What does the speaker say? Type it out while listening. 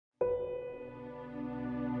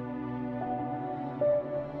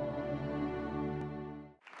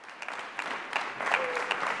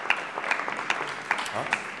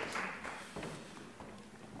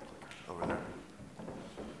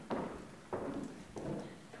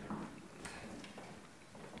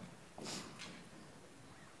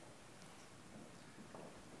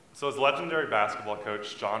So as legendary basketball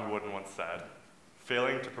coach John Wooden once said,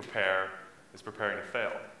 failing to prepare is preparing to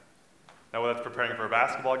fail. Now whether it's preparing for a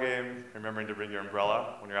basketball game, remembering to bring your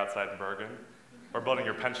umbrella when you're outside in Bergen, or building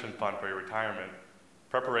your pension fund for your retirement,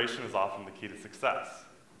 preparation is often the key to success.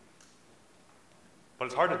 But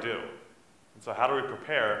it's hard to do. And so how do we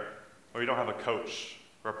prepare when we don't have a coach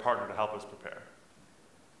or a partner to help us prepare?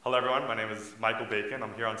 Hello everyone, my name is Michael Bacon.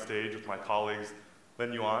 I'm here on stage with my colleagues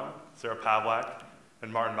Lynn Yuan, Sarah Pavlak,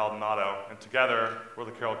 and Martin Maldonado, and together we're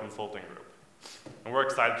the Carroll Consulting Group. And we're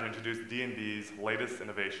excited to introduce D&B's latest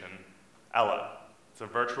innovation, Ella. It's a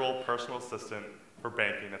virtual personal assistant for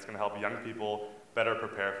banking that's going to help young people better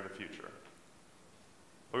prepare for the future.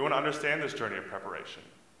 But we want to understand this journey of preparation.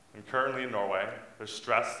 And currently in Norway, there's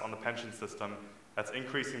stress on the pension system that's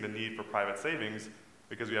increasing the need for private savings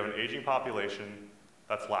because we have an aging population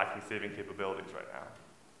that's lacking saving capabilities right now.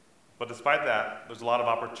 But despite that, there's a lot of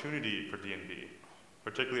opportunity for D&B,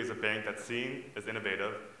 particularly as a bank that's seen as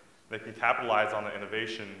innovative, that can capitalize on the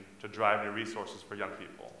innovation to drive new resources for young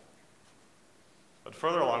people. But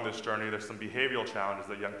further along this journey, there's some behavioral challenges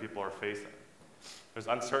that young people are facing. There's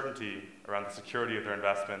uncertainty around the security of their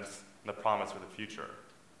investments and the promise for the future.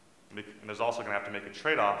 And there's also going to have to make a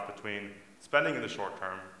trade-off between spending in the short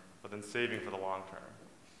term, but then saving for the long term.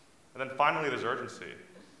 And then finally, there's urgency.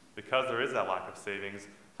 Because there is that lack of savings,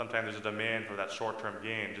 sometimes there's a demand for that short-term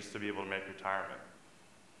gain just to be able to make retirement.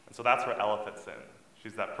 And so that's where Ella fits in.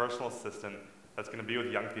 She's that personal assistant that's going to be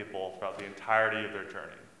with young people throughout the entirety of their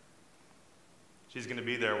journey. She's going to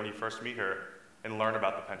be there when you first meet her and learn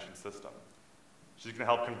about the pension system. She's going to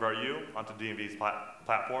help convert you onto D&B's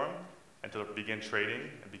platform and to begin trading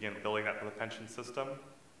and begin building that for the pension system.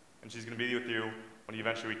 And she's going to be with you when you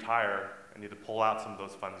eventually retire and need to pull out some of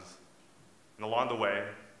those funds. And along the way,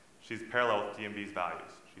 she's parallel with D&B's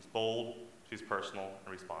values. She's bold, she's personal,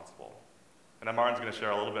 and responsible. And then Martin's going to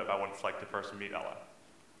share a little bit about what it's like to first meet Ella.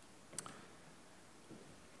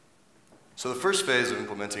 So the first phase of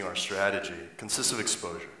implementing our strategy consists of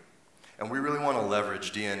exposure. And we really want to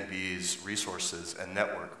leverage D&B's resources and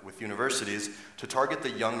network with universities to target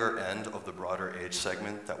the younger end of the broader age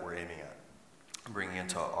segment that we're aiming at, bringing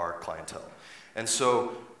into our clientele. And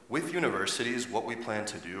so with universities, what we plan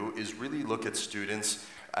to do is really look at students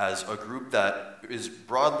as a group that is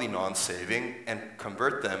broadly non-saving and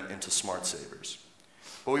convert them into smart savers.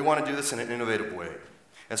 But we want to do this in an innovative way.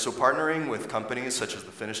 And so partnering with companies such as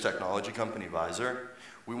the Finnish technology company Visor,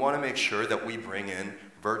 we want to make sure that we bring in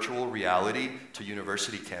virtual reality to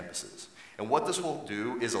university campuses. And what this will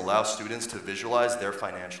do is allow students to visualize their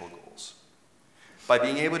financial goals. By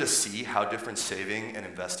being able to see how different saving and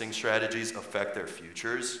investing strategies affect their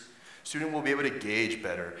futures, students will be able to gauge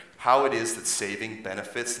better how it is that saving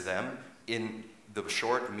benefits them in the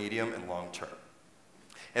short, medium, and long term.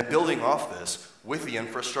 And building off this, with the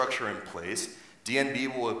infrastructure in place, D&B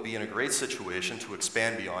will be in a great situation to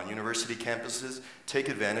expand beyond university campuses, take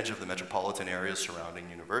advantage of the metropolitan areas surrounding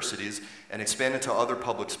universities, and expand into other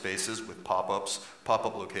public spaces with pop-ups,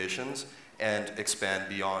 pop-up locations, and expand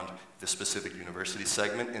beyond the specific university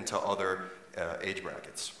segment into other age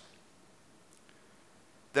brackets.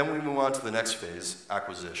 Then we move on to the next phase,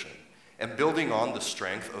 acquisition. And building on the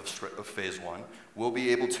strength of phase one, we'll be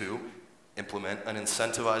able to implement an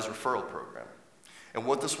incentivized referral program. And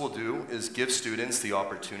what this will do is give students the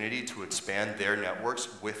opportunity to expand their networks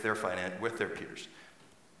with their peers.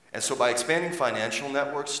 And so by expanding financial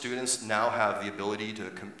networks, students now have the ability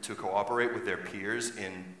to cooperate with their peers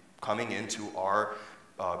in coming into our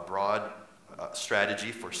broad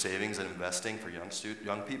strategy for savings and investing for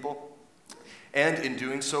young people. And in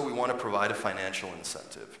doing so, we want to provide a financial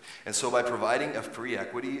incentive. And so by providing a free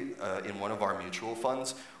equity in one of our mutual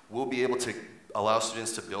funds, we'll be able to allow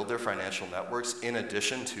students to build their financial networks in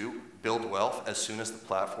addition to build wealth as soon as the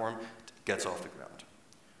platform gets off the ground.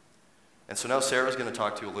 And so now Sarah's going to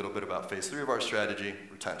talk to you a little bit about phase 3 of our strategy,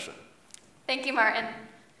 retention. Thank you, Martin.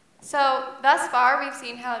 So thus far, we've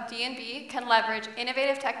seen how D&B can leverage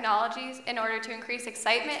innovative technologies in order to increase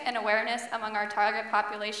excitement and awareness among our target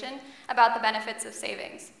population about the benefits of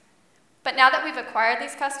savings. But now that we've acquired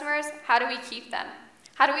these customers, how do we keep them?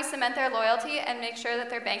 How do we cement their loyalty and make sure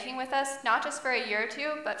that they're banking with us not just for a year or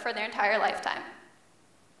two, but for their entire lifetime?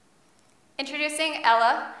 Introducing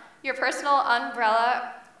Ella, your personal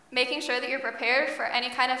umbrella, making sure that you're prepared for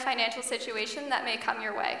any kind of financial situation that may come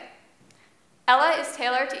your way. Ella is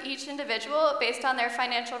tailored to each individual based on their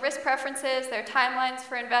financial risk preferences, their timelines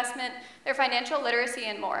for investment, their financial literacy,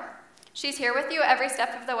 and more. She's here with you every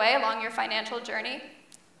step of the way along your financial journey.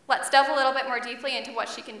 Let's delve a little bit more deeply into what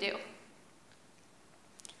she can do.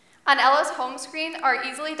 On Ella's home screen are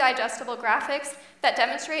easily digestible graphics that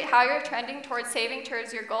demonstrate how you're trending towards saving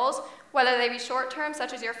towards your goals, whether they be short-term,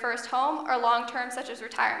 such as your first home, or long-term, such as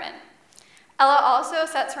retirement. Ella also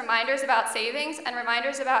sets reminders about savings and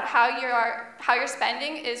reminders about how your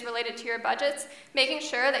spending is related to your budgets, making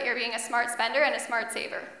sure that you're being a smart spender and a smart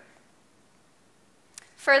saver.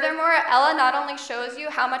 Furthermore, Ella not only shows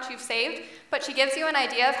you how much you've saved, but she gives you an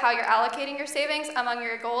idea of how you're allocating your savings among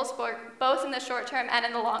your goals, both in the short term and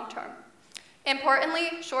in the long term.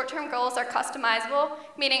 Importantly, short-term goals are customizable,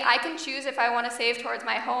 meaning I can choose if I want to save towards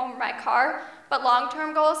my home or my car, but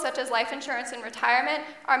long-term goals, such as life insurance and retirement,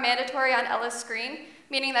 are mandatory on Ella's screen,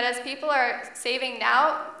 meaning that as people are saving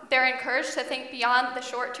now, they're encouraged to think beyond the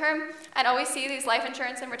short term and always see these life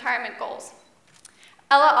insurance and retirement goals.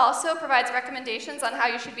 Ella also provides recommendations on how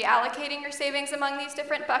you should be allocating your savings among these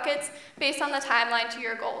different buckets based on the timeline to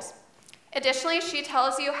your goals. Additionally, she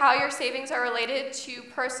tells you how your savings are related to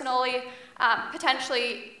personally,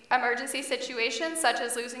 potentially emergency situations, such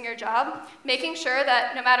as losing your job, making sure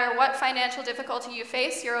that no matter what financial difficulty you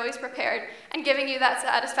face, you're always prepared, and giving you that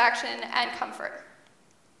satisfaction and comfort.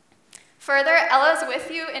 Further, Ella is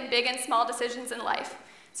with you in big and small decisions in life,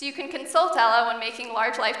 so you can consult Ella when making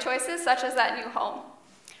large life choices, such as that new home.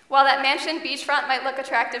 While that mansion beachfront might look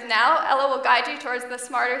attractive now, Ella will guide you towards the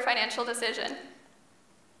smarter financial decision.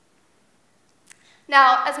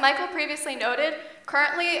 Now, as Michael previously noted,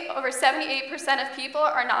 currently over 78% of people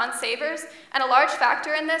are non-savers, and a large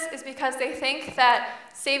factor in this is because they think that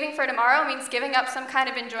saving for tomorrow means giving up some kind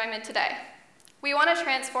of enjoyment today. We want to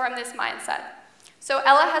transform this mindset. So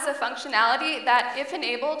Ella has a functionality that, if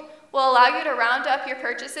enabled, will allow you to round up your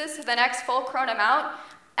purchases to the next full crone amount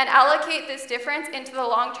and allocate this difference into the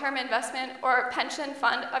long-term investment or pension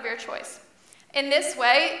fund of your choice. In this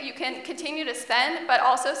way, you can continue to spend, but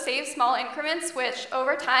also save small increments, which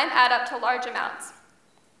over time add up to large amounts.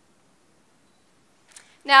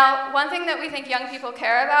 Now, one thing that we think young people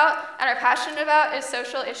care about and are passionate about is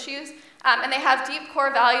social issues, and they have deep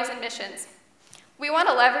core values and missions. We want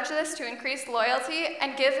to leverage this to increase loyalty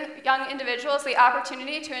and give young individuals the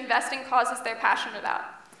opportunity to invest in causes they're passionate about.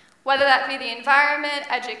 Whether that be the environment,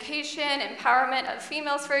 education, empowerment of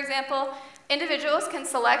females, for example, individuals can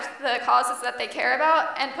select the causes that they care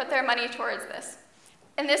about and put their money towards this.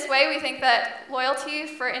 In this way, we think that loyalty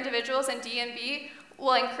for individuals in DNB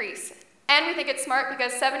will increase. And we think it's smart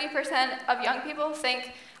because 70% of young people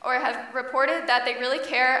think or have reported that they really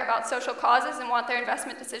care about social causes and want their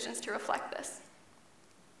investment decisions to reflect this.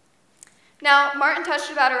 Now, Martin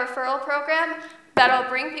touched about a referral program that'll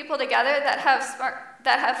bring people together that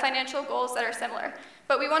have financial goals that are similar.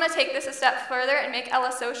 But we want to take this a step further and make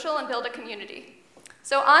Ella social and build a community.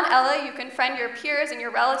 So on Ella, you can friend your peers and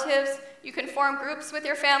your relatives, you can form groups with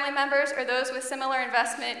your family members or those with similar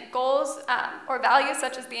investment goals or values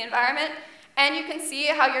such as the environment, and you can see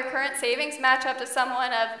how your current savings match up to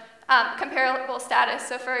someone of comparable status,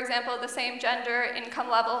 so for example, the same gender, income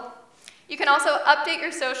level. You can also update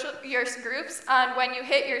your groups on when you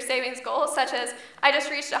hit your savings goals, such as, I just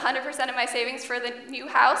reached 100% of my savings for the new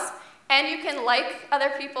house, and you can like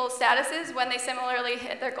other people's statuses when they similarly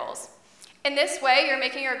hit their goals. In this way, you're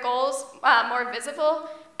making your goals more visible,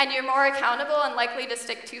 and you're more accountable and likely to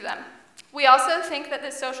stick to them. We also think that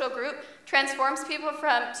this social group transforms people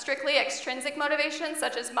from strictly extrinsic motivations,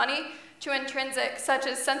 such as money, to intrinsic, such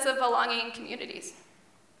as sense of belonging in communities.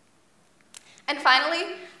 And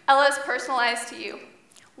finally, Ella is personalized to you.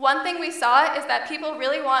 One thing we saw is that people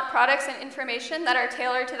really want products and information that are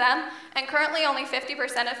tailored to them, and currently only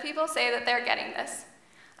 50% of people say that they're getting this.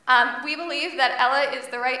 We believe that Ella is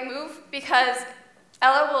the right move because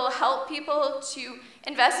Ella will help people to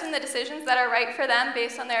invest in the decisions that are right for them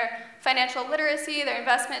based on their financial literacy, their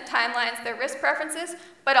investment timelines, their risk preferences,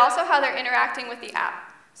 but also how they're interacting with the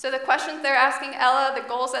app. So the questions they're asking Ella, the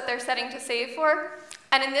goals that they're setting to save for,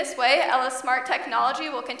 and in this way, Ella's smart technology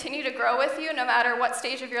will continue to grow with you no matter what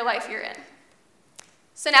stage of your life you're in.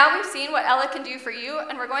 So now we've seen what Ella can do for you,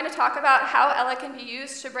 and we're going to talk about how Ella can be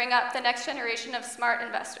used to bring up the next generation of smart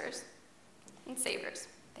investors and savers.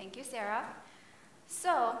 Thank you, Sarah.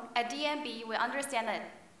 So at DNB, we understand that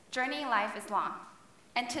journey in life is long.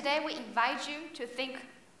 And today we invite you to think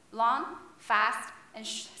long, fast, and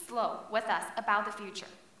slow with us about the future.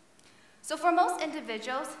 So for most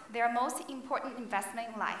individuals, their most important investment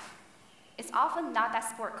in life is often not that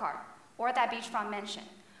sport car or that beachfront mansion,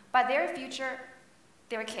 but their future,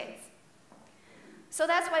 their kids. So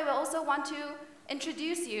that's why we also want to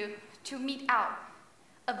introduce you to Meet Out,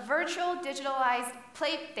 a virtual digitalized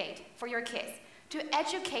play date for your kids to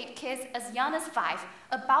educate kids as young as 5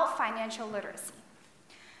 about financial literacy.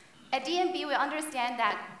 At DNB, we understand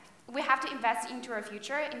that we have to invest into our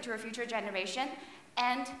future generation,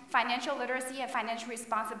 and financial literacy and financial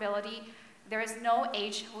responsibility, there is no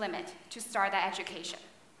age limit to start that education.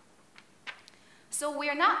 So we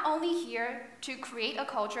are not only here to create a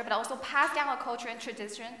culture, but also pass down a culture and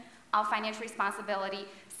tradition of financial responsibility,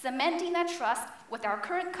 cementing that trust with our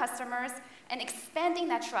current customers and expanding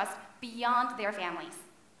that trust beyond their families.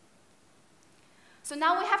 So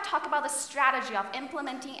now we have talked about the strategy of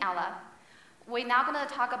implementing Ella. We're now going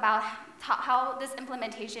to talk about how this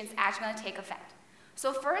implementation is actually going to take effect.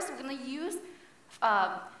 So first, we're going to use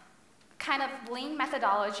kind of lean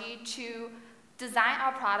methodology to design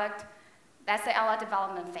our product. That's the Ella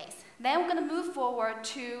development phase. Then we're going to move forward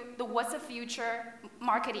to the what's the future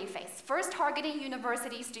marketing phase. First, targeting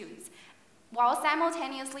university students, while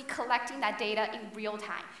simultaneously collecting that data in real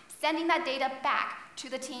time, sending that data back to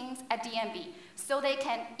the teams at DNB so they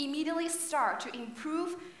can immediately start to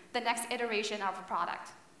improve the next iteration of a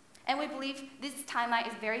product. And we believe this timeline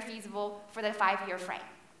is very feasible for the 5-year frame.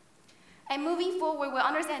 And moving forward, we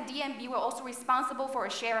understand DNB will also responsible for our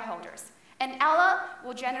shareholders. And Ella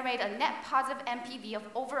will generate a net positive NPV of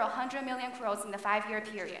over 100 million crores in the 5-year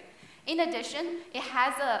period. In addition, it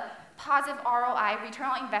has a positive ROI, return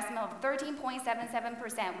on investment, of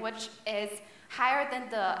 13.77%, which is higher than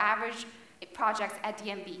the average projects at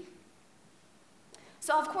DNB.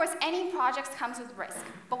 So of course, any projects comes with risk,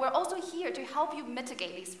 but we're also here to help you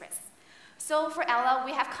mitigate these risks. So for Ella,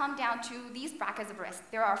 we have come down to these brackets of risk.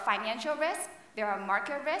 There are financial risks, there are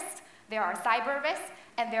market risks, there are cyber risks,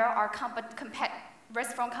 and there are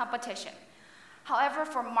risks from competition. However,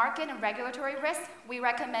 for market and regulatory risks, we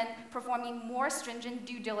recommend performing more stringent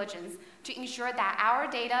due diligence to ensure that our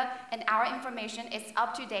data and our information is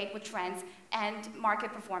up to date with trends and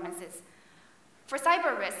market performances. For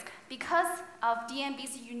cyber risk, because of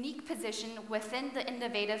DNB's unique position within the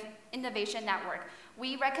innovation network,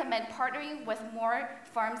 we recommend partnering with more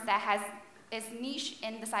firms that is niche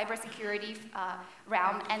in the cybersecurity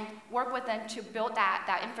realm and work with them to build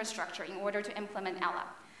that infrastructure in order to implement Ella.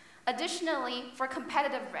 Additionally, for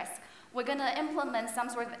competitive risk, we're going to implement some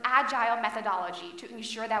sort of agile methodology to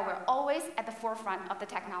ensure that we're always at the forefront of the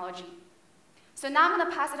technology. So now I'm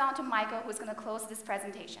going to pass it on to Michael, who's going to close this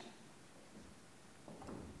presentation.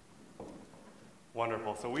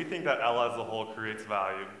 Wonderful. So we think that Ella as a whole creates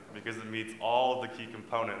value because it meets all of the key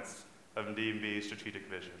components of DNB's strategic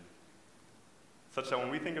vision. Such that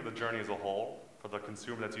when we think of the journey as a whole, for the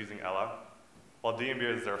consumer that's using Ella, while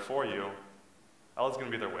DNB is there for you, Ella's going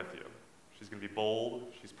to be there with you. She's going to be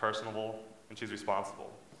bold, she's personable, and she's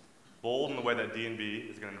responsible. Bold in the way that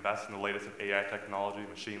DNB is going to invest in the latest of AI technology,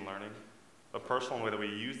 machine learning, but personal in the way that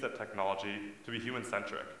we use that technology to be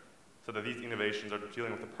human-centric, so that these innovations are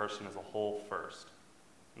dealing with the person as a whole first.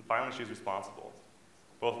 And finally, she's responsible,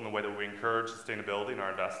 both in the way that we encourage sustainability in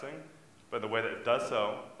our investing, but in the way that it does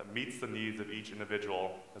so that meets the needs of each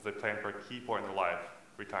individual as they plan for a key point in their life,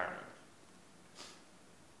 retirement.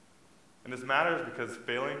 And this matters because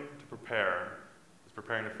failing to prepare is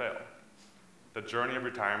preparing to fail. The journey of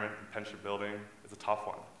retirement and pension building is a tough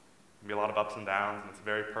one. There can be a lot of ups and downs, and it's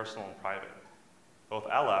very personal and private. But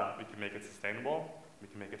with Ella, we can make it sustainable, we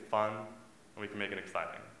can make it fun, and we can make it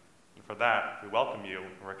exciting. And for that, we welcome you,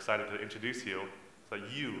 and we're excited to introduce you so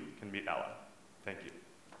that you can meet Ella. Thank you.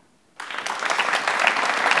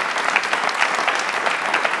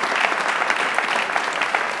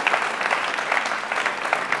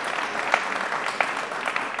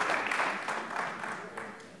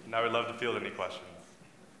 Now we'd love to field any questions.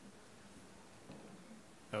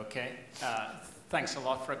 Okay, thanks a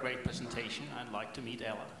lot for a great presentation. I'd like to meet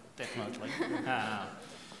Ella, definitely.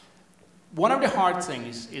 One of the hard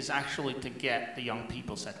things is actually to get the young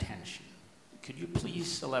people's attention. Could you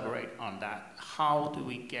please elaborate on that? How do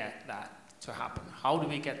we get that to happen? How do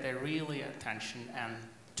we get their really attention and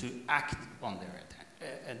to act on their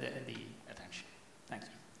the attention? Thank you.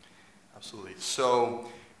 Absolutely. So,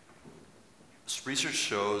 research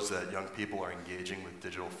shows that young people are engaging with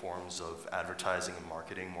digital forms of advertising and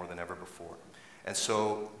marketing more than ever before. And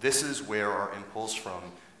so this is where our impulse from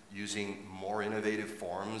using more innovative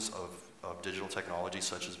forms of digital technology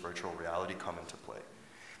such as virtual reality come into play.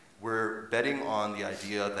 We're betting on the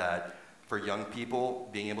idea that for young people,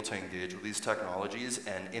 being able to engage with these technologies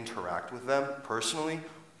and interact with them personally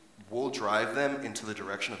will drive them into the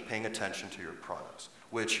direction of paying attention to your products,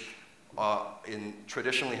 which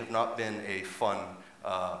traditionally have not been a fun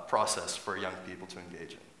process for young people to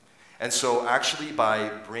engage in. And so actually by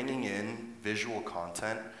bringing in visual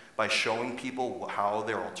content, by showing people how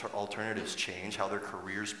their alternatives change, how their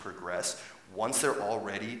careers progress, once they're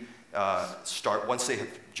already once they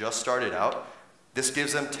have just started out, This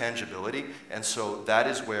gives them tangibility, and so that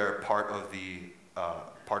is where part of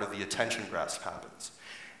the attention grasp happens.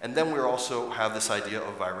 And then we also have this idea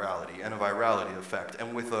of virality and a virality effect.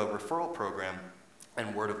 And with a referral program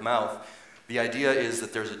and word of mouth, the idea is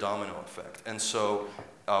that there's a domino effect. And so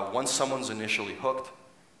once someone's initially hooked,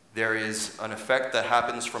 there is an effect that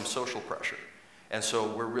happens from social pressure. And so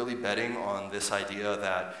we're really betting on this idea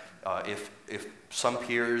that if some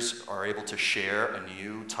peers are able to share a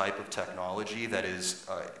new type of technology that is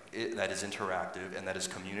interactive and that is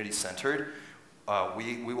community-centered,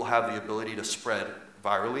 we will have the ability to spread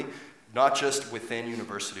virally, not just within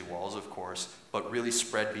university walls, of course, but really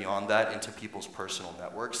spread beyond that into people's personal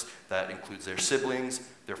networks. That includes their siblings,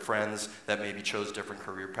 their friends that maybe chose different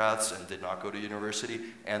career paths and did not go to university,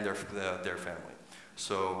 and their family.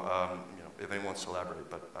 So, you know, if anyone wants to elaborate,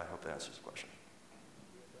 but I hope that answers the question.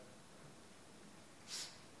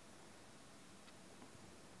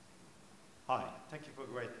 Hi, thank you for a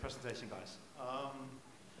great presentation, guys.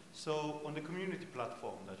 So on the community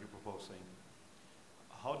platform that you're proposing,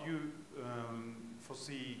 how do you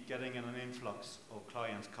foresee getting an influx of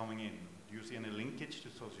clients coming in? Do you see any linkage to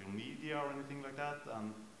social media or anything like that?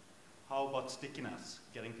 And how about stickiness,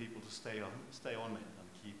 getting people to stay on it and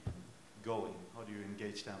keep going? How do you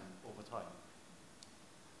engage them over time?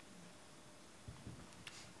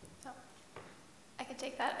 I can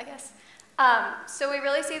take that, I guess. So we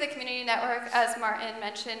really see the community network, as Martin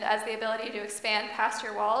mentioned, as the ability to expand past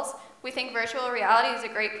your walls. We think virtual reality is a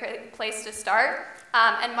great place to start.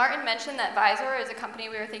 And Martin mentioned that Visor is a company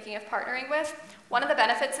we were thinking of partnering with. One of the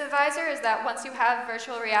benefits of Visor is that once you have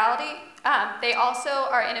virtual reality, they also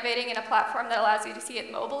are innovating in a platform that allows you to see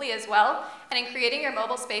it mobilely as well. And in creating your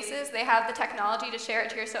mobile spaces, they have the technology to share it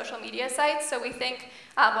to your social media sites. So we think,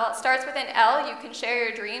 while it starts with an L, you can share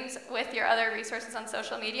your dreams with your other resources on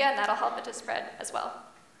social media, and that'll help it to spread as well.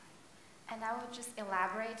 And I will just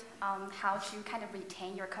elaborate on how to kind of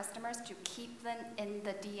retain your customers to keep them in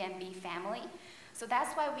the DNB family. So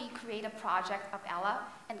that's why we create a project of Ella.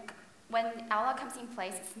 And when Ella comes in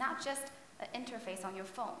place, it's not just an interface on your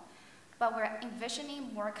phone, but we're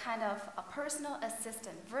envisioning more kind of a personal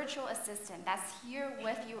assistant, virtual assistant that's here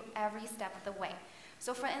with you every step of the way.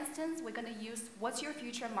 So for instance, we're going to use What's Your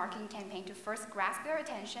Future marketing campaign to first grasp their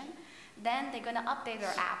attention. Then they're going to update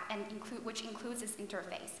their app, and which includes this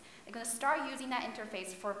interface. They're going to start using that interface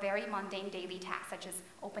for very mundane daily tasks, such as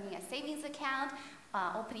opening a savings account,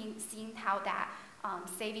 seeing how that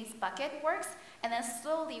savings bucket works, and then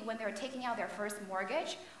slowly, when they're taking out their first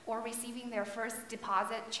mortgage or receiving their first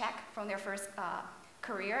deposit check from their first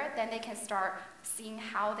career, then they can start seeing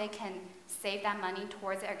how they can save that money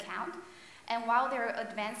towards their account. And while they're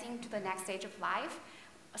advancing to the next stage of life,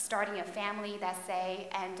 starting a family, let's say,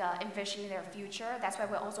 and envisioning their future, that's why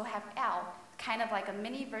we also have Elle, kind of like a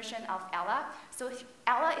mini version of Ella. So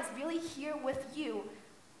Ella is really here with you,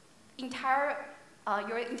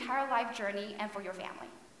 your entire life journey and for your family.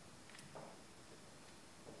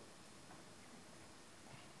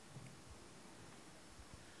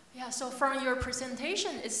 Yeah, so from your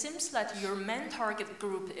presentation, it seems that your main target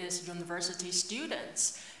group is university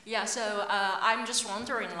students. Yeah, so I'm just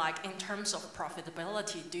wondering, like, in terms of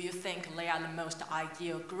profitability, do you think they are the most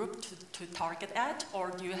ideal group to target at,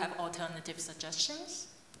 or do you have alternative suggestions?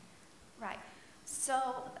 Right. So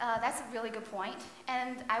that's a really good point,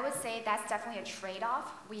 and I would say that's definitely a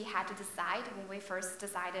trade-off we had to decide when we first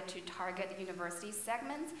decided to target the university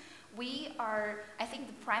segments. I think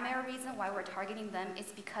the primary reason why we're targeting them is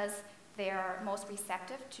because they're most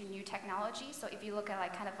receptive to new technology. So if you look at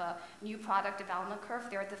like kind of a new product development curve,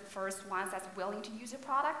 they're the first ones that's willing to use your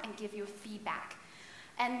product and give you feedback.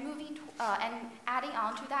 And adding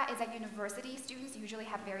on to that is that university students usually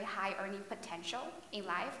have very high earning potential in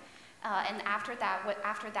life. And after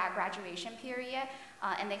that graduation period,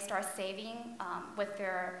 and they start saving with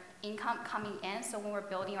their income coming in. So when we're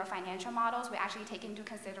building our financial models, we actually take into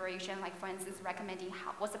consideration, like for instance, recommending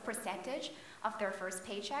what's the percentage of their first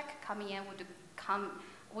paycheck coming in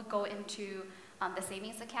would go into the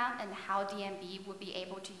savings account, and how DNB would be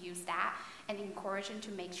able to use that and encourage them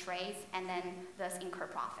to make trades and then thus incur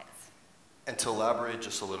profits. And to elaborate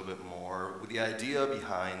just a little bit more, the idea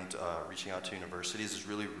behind reaching out to universities is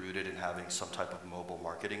really rooted in having some type of mobile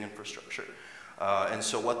marketing infrastructure. And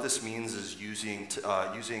so what this means is using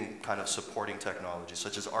kind of supporting technology,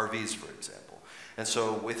 such as RVs, for example. And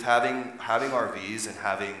so with having RVs and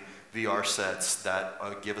having VR sets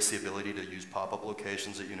that give us the ability to use pop-up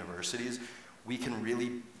locations at universities, we can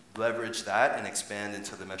really leverage that and expand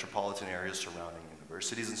into the metropolitan areas surrounding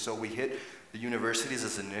universities. And so we hit the universities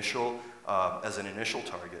as an initial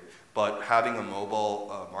target, but having a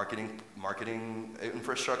mobile marketing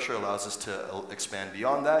infrastructure allows us to expand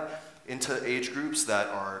beyond that into age groups that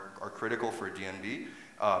are critical for DNB,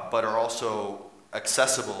 but are also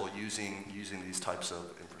accessible using these types of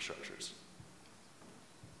infrastructures.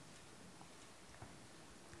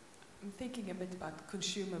 I'm thinking a bit about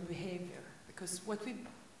consumer behavior, because what we've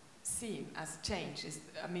seen as change is,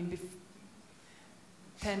 I mean,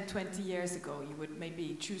 10, 20 years ago, you would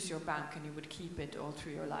maybe choose your bank and you would keep it all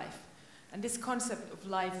through your life. And this concept of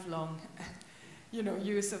lifelong,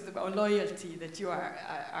 use of or loyalty that you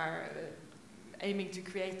are aiming to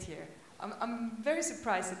create here, I'm very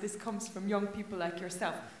surprised that this comes from young people like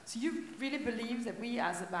yourself. So you really believe that we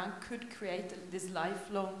as a bank could create this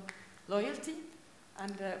lifelong loyalty?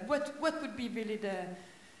 And what would be really the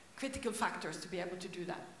critical factors to be able to do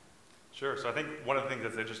that? Sure. So I think one of the things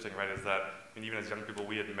that's interesting, right, is that, and even as young people,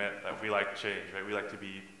 we admit that we like change, right? We like to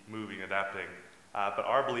be moving, adapting. But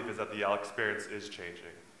our belief is that the L experience is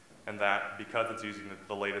changing, and that because it's using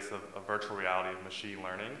the latest of virtual reality and machine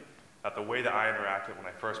learning, that the way that I interact with when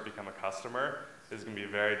I first become a customer is going to be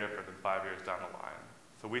very different than 5 years down the line.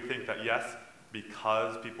 So we think that yes,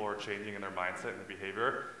 because people are changing in their mindset and their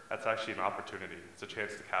behavior, that's actually an opportunity. It's a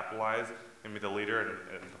chance to capitalize and be the leader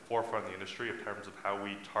and the forefront of the industry in terms of how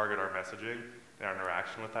we target our messaging and our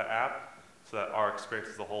interaction with that app, so that our experience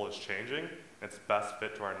as a whole is changing and it's best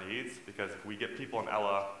fit to our needs. Because if we get people in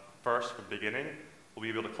Ella first from the beginning, we'll be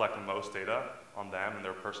able to collect the most data on them and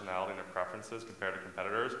their personality and their preferences compared to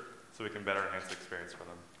competitors, so we can better enhance the experience for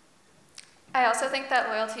them. I also think that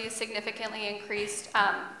loyalty is significantly increased,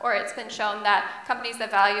 or it's been shown that companies that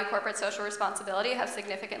value corporate social responsibility have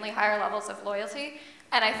significantly higher levels of loyalty.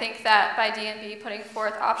 And I think that by DNB putting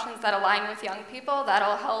forth options that align with young people,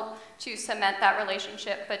 that'll help to cement that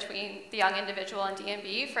relationship between the young individual and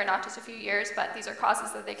DNB for not just a few years, but these are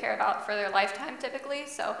causes that they care about for their lifetime typically.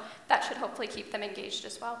 So that should hopefully keep them engaged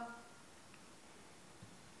as well.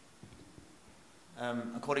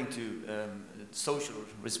 According to social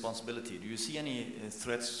responsibility, do you see any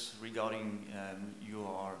threats regarding you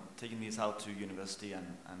are taking this out to university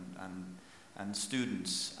and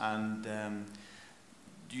students? And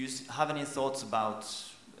do you have any thoughts about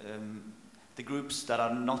the groups that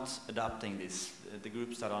are not adapting this, the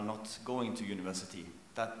groups that are not going to university,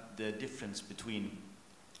 that the difference between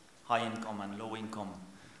high income and low income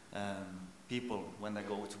people when they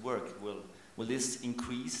go to work, will this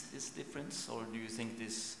increase this difference, or do you think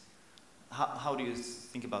this, how do you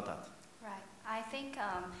think about that? Right, I think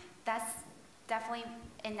that's definitely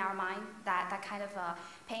in our mind, that kind of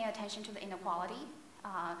paying attention to the inequality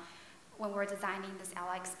when we're designing this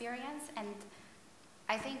ally experience. And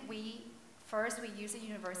I think first we use the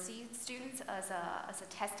university students as a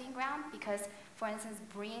testing ground, because, for instance,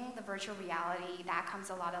 bringing the virtual reality, that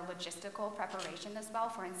comes a lot of logistical preparation as well.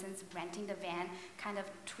 For instance, renting the van, kind of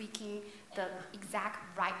tweaking the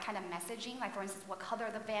exact right kind of messaging, like for instance, what color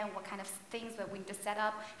of the van, what kind of things that we need to set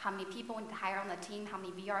up, how many people we need to hire on the team, how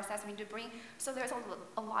many VR sets we need to bring. So there's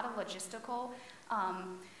a lot of logistical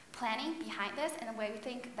planning behind this, and we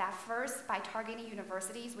think that first, by targeting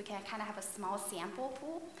universities, we can kind of have a small sample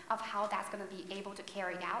pool of how that's going to be able to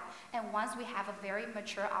carry out. And once we have a very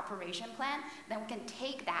mature operation plan, then we can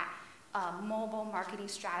take that mobile marketing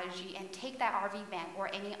strategy and take that RV van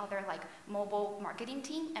or any other like mobile marketing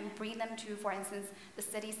team and bring them to, for instance, the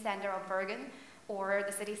city center of Bergen or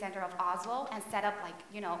the city center of Oslo, and set up like,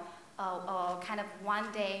 a kind of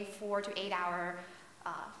 1 day, 4 to 8 hour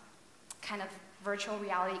kind of virtual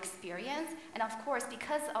reality experience. And of course,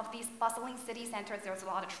 because of these bustling city centers, there's a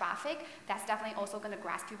lot of traffic. That's definitely also going to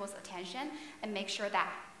grasp people's attention and make sure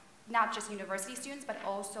that not just university students, but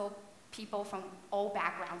also people from all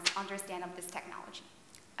backgrounds understand of this technology.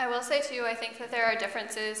 I will say too, I think that there are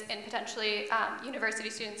differences in potentially university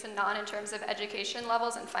students and non in terms of education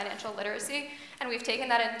levels and financial literacy, and we've taken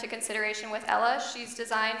that into consideration with Ella. She's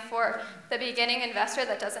designed for the beginning investor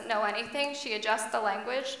that doesn't know anything. She adjusts the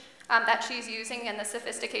language that she's using and the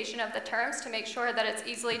sophistication of the terms to make sure that it's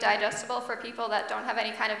easily digestible for people that don't have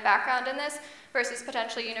any kind of background in this, versus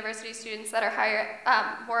potentially university students that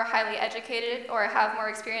are more highly educated or have more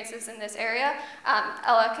experiences in this area.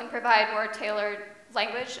 Ella can provide more tailored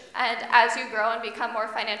language, and as you grow and become more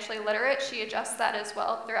financially literate, she adjusts that as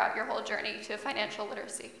well throughout your whole journey to financial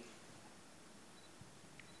literacy.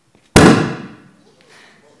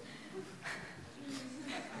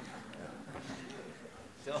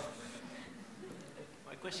 So,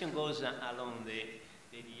 my question goes along the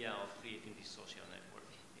idea of creating this social network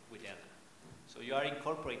with Ella. So you are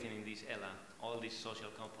incorporating in this Ella all these social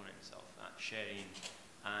components of sharing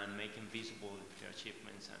and making visible their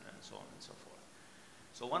achievements and so on and so forth.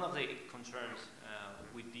 So one of the concerns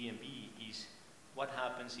with DNB is what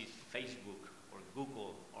happens if Facebook or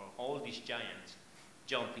Google or all these giants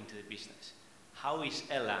jump into the business? How is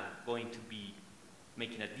Ella going to be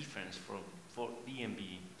making a difference for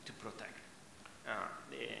DNB to protect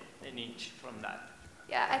the niche from that?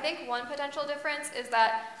 Yeah, I think one potential difference is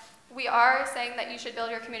that we are saying that you should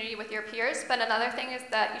build your community with your peers, but another thing is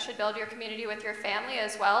that you should build your community with your family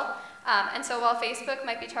as well. And so while Facebook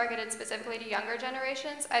might be targeted specifically to younger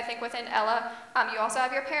generations, I think within Ella, you also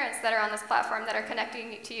have your parents that are on this platform that are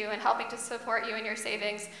connecting to you and helping to support you in your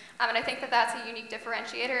savings. And I think that that's a unique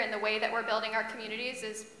differentiator in the way that we're building our communities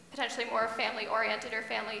is potentially more family-oriented or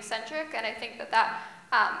family-centric, and I think that that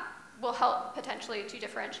will help potentially to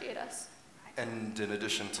differentiate us. And in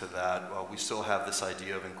addition to that, we still have this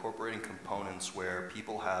idea of incorporating components where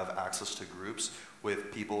people have access to groups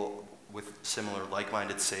with people with similar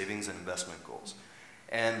like-minded savings and investment goals.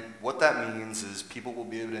 And what that means is people will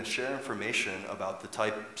be able to share information about the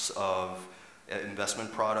types of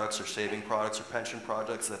investment products or saving products or pension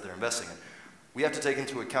products that they're investing in. We have to take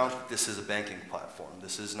into account that this is a banking platform.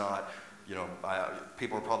 This is not,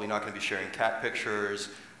 people are probably not going to be sharing cat pictures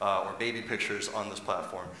or baby pictures on this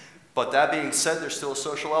platform. But that being said, there's still a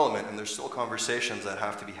social element, and there's still conversations that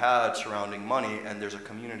have to be had surrounding money, and there's a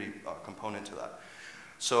community component to that.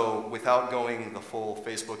 So without going the full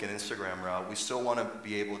Facebook and Instagram route, we still want to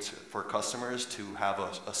be able to, for customers to have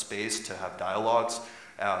a space to have dialogues,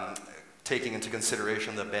 taking into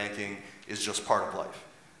consideration that banking is just part of life.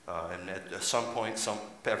 And at some point,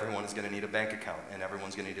 everyone is going to need a bank account, and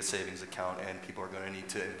everyone's going to need a savings account, and people are going to need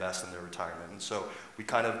to invest in their retirement. And so we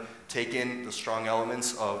kind of take in the strong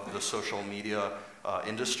elements of the social media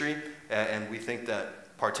industry, and we think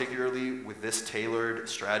that particularly with this tailored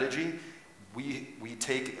strategy, we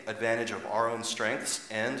take advantage of our own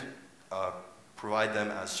strengths and provide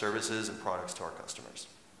them as services and products to our customers.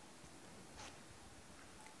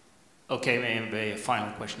 Okay, maybe a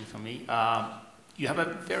final question for me. You have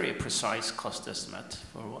a very precise cost estimate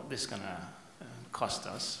for what this is going to cost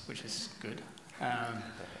us, which is good.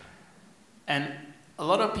 And a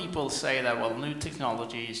lot of people say that, well, new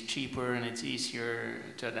technology is cheaper and it's easier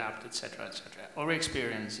to adapt, etc., etc. Our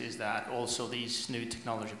experience is that also these new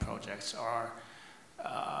technology projects are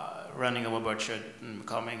running over budget and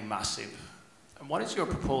becoming massive. And what is your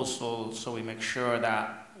proposal so we make sure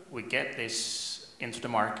that we get this into the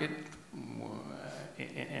market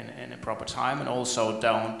in a proper time, and also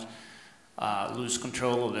don't lose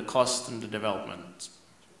control of the cost and the development?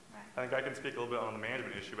 I think I can speak a little bit on the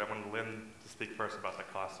management issue, but I wanted Lynn to speak first about the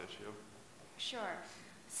cost issue. Sure.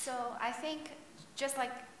 So I think just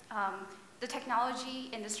like the technology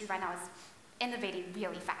industry right now is innovating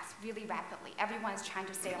really fast, really rapidly. Everyone's trying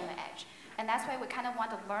to stay on the edge. And that's why we kind of want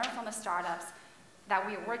to learn from the startups that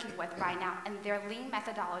we are working with right now and their lean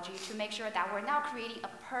methodology to make sure that we're now creating a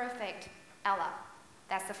perfect Ella.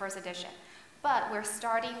 That's the first edition. But we're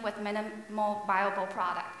starting with minimal viable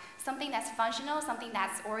product, something that's functional, something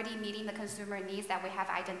that's already meeting the consumer needs that we have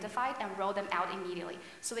identified, and roll them out immediately.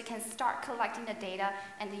 So we can start collecting the data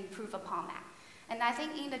and improve upon that. And I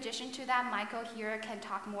think in addition to that, Michael here can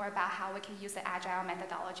talk more about how we can use the agile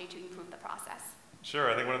methodology to improve the process.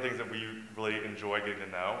 Sure, I think one of the things that we really enjoy getting to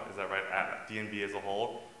know is that at DNB as a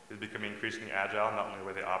whole is becoming increasingly agile, not only the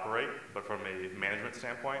way they operate, but from a management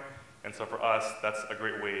standpoint. And so for us, that's a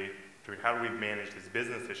great way to how do we manage these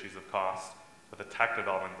business issues of cost with the tech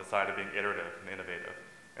development, the side of being iterative and innovative.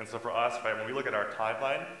 And so for us, when we look at our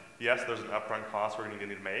timeline, yes, there's an upfront cost we're going to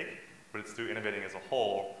need to make, but it's through innovating as a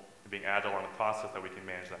whole and being agile in the process that we can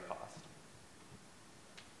manage that cost.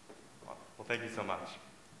 Well, thank you so much.